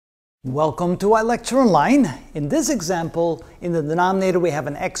Welcome to our lecture online. In this example, in the denominator we have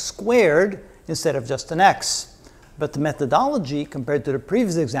an x squared instead of just an x. But the methodology compared to the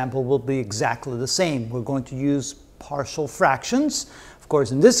previous example will be exactly the same. We're going to use partial fractions. Of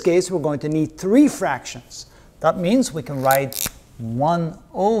course, in this case, we're going to need three fractions. That means we can write 1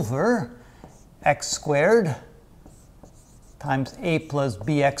 over x squared times a plus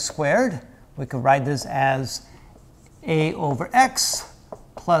bx squared. We could write this as a over x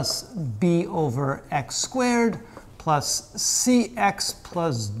plus b over x squared plus cx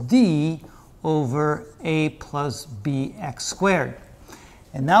plus d over a plus bx squared.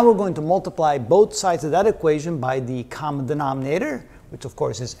 And now we're going to multiply both sides of that equation by the common denominator, which of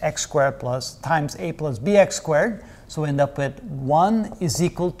course is x squared plus times a plus bx squared. So we end up with 1 is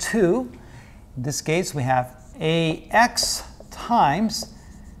equal to, in this case we have ax times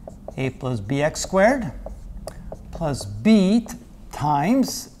a plus bx squared plus b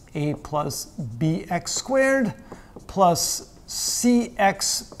times a plus bx squared plus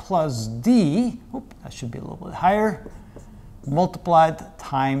cx plus d, that should be a little bit higher, multiplied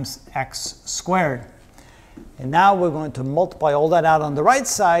times x squared. And now we're going to multiply all that out on the right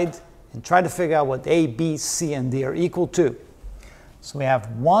side and try to figure out what a, b, c, and d are equal to. So we have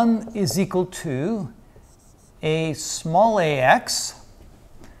 1 is equal to a small ax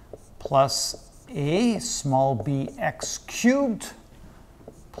plus a small bx cubed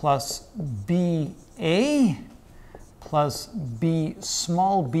plus ba plus b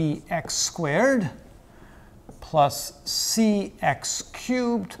small bx squared plus cx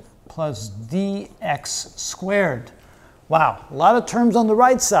cubed plus dx squared. Wow, a lot of terms on the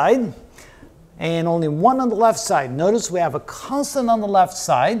right side and only one on the left side. Notice we have a constant on the left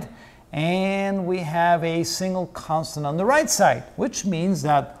side and we have a single constant on the right side, which means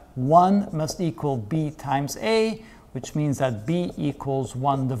that 1 must equal b times a, which means that b equals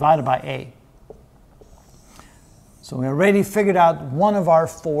 1 divided by a. So we already figured out one of our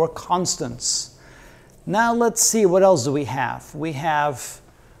four constants. Now let's see, what else do we have? We have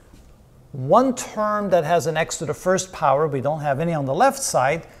one term that has an x to the first power. We don't have any on the left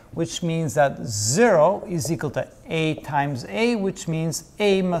side, which means that 0 is equal to a times a, which means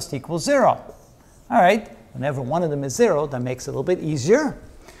a must equal 0. All right, whenever one of them is 0, that makes it a little bit easier.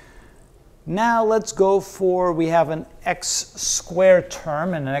 Now let's go for, we have an x squared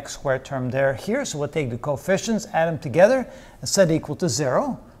term and an x squared term there here. So we'll take the coefficients, add them together, and set equal to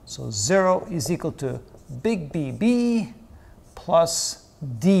 0. So 0 is equal to big BB plus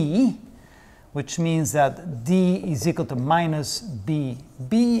D, which means that D is equal to minus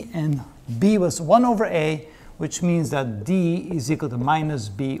BB, and B was 1 over A, which means that D is equal to minus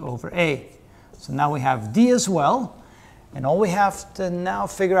B over A. So now we have D as well. And all we have to now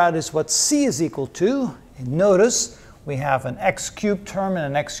figure out is what c is equal to. And notice we have an x cubed term and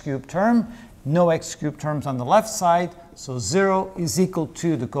an x cubed term. No x cubed terms on the left side. So 0 is equal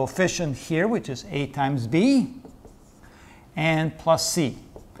to the coefficient here, which is a times b, and plus c.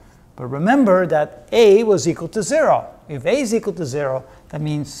 But remember that a was equal to 0. If a is equal to 0, that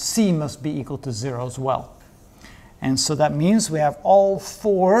means c must be equal to 0 as well. And so that means we have all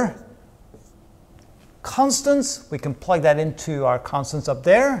four constants. We can plug that into our constants up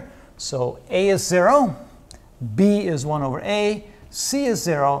there. So a is 0, b is 1 over a, c is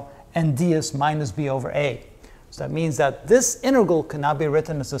 0, and d is minus b over a. So that means that this integral can now be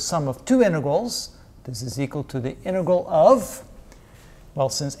written as the sum of two integrals. This is equal to the integral of, well,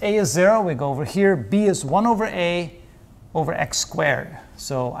 since a is 0, we go over here, b is 1 over a over x squared.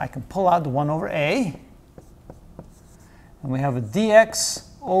 So I can pull out the 1 over a, and we have a dx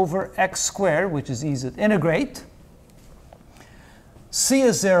over x squared, which is easy to integrate. C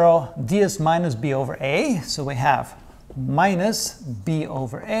is 0, d is minus b over a, so we have minus b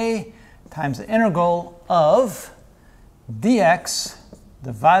over a times the integral of dx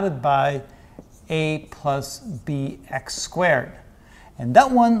divided by a plus bx squared. And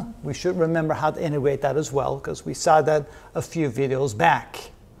that one, we should remember how to integrate that as well, because we saw that a few videos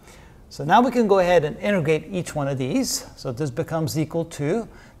back. So now we can go ahead and integrate each one of these. So this becomes equal to,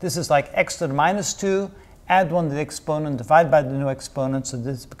 this is like x to the minus 2, add 1 to the exponent, divide by the new exponent, so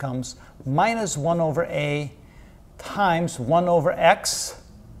this becomes minus 1 over a times 1 over x.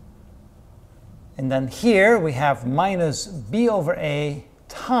 And then here we have minus b over a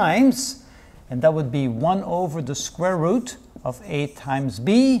times, and that would be 1 over the square root of a times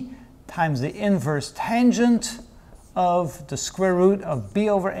b times the inverse tangent of the square root of b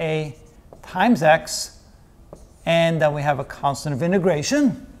over a times x, and then we have a constant of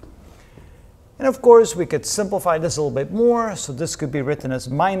integration. And of course, we could simplify this a little bit more, so this could be written as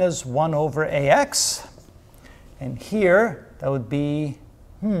minus 1 over ax, And here, that would be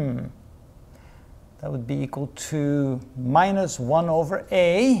That would be equal to minus 1 over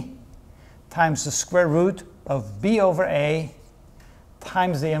a times the square root of b over a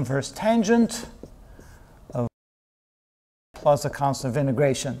times the inverse tangent of plus a constant of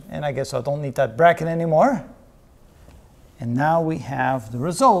integration. And I guess I don't need that bracket anymore. And now we have the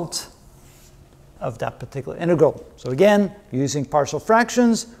result of that particular integral. So again, using partial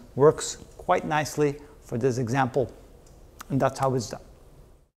fractions works quite nicely for this example. And that's how it's done.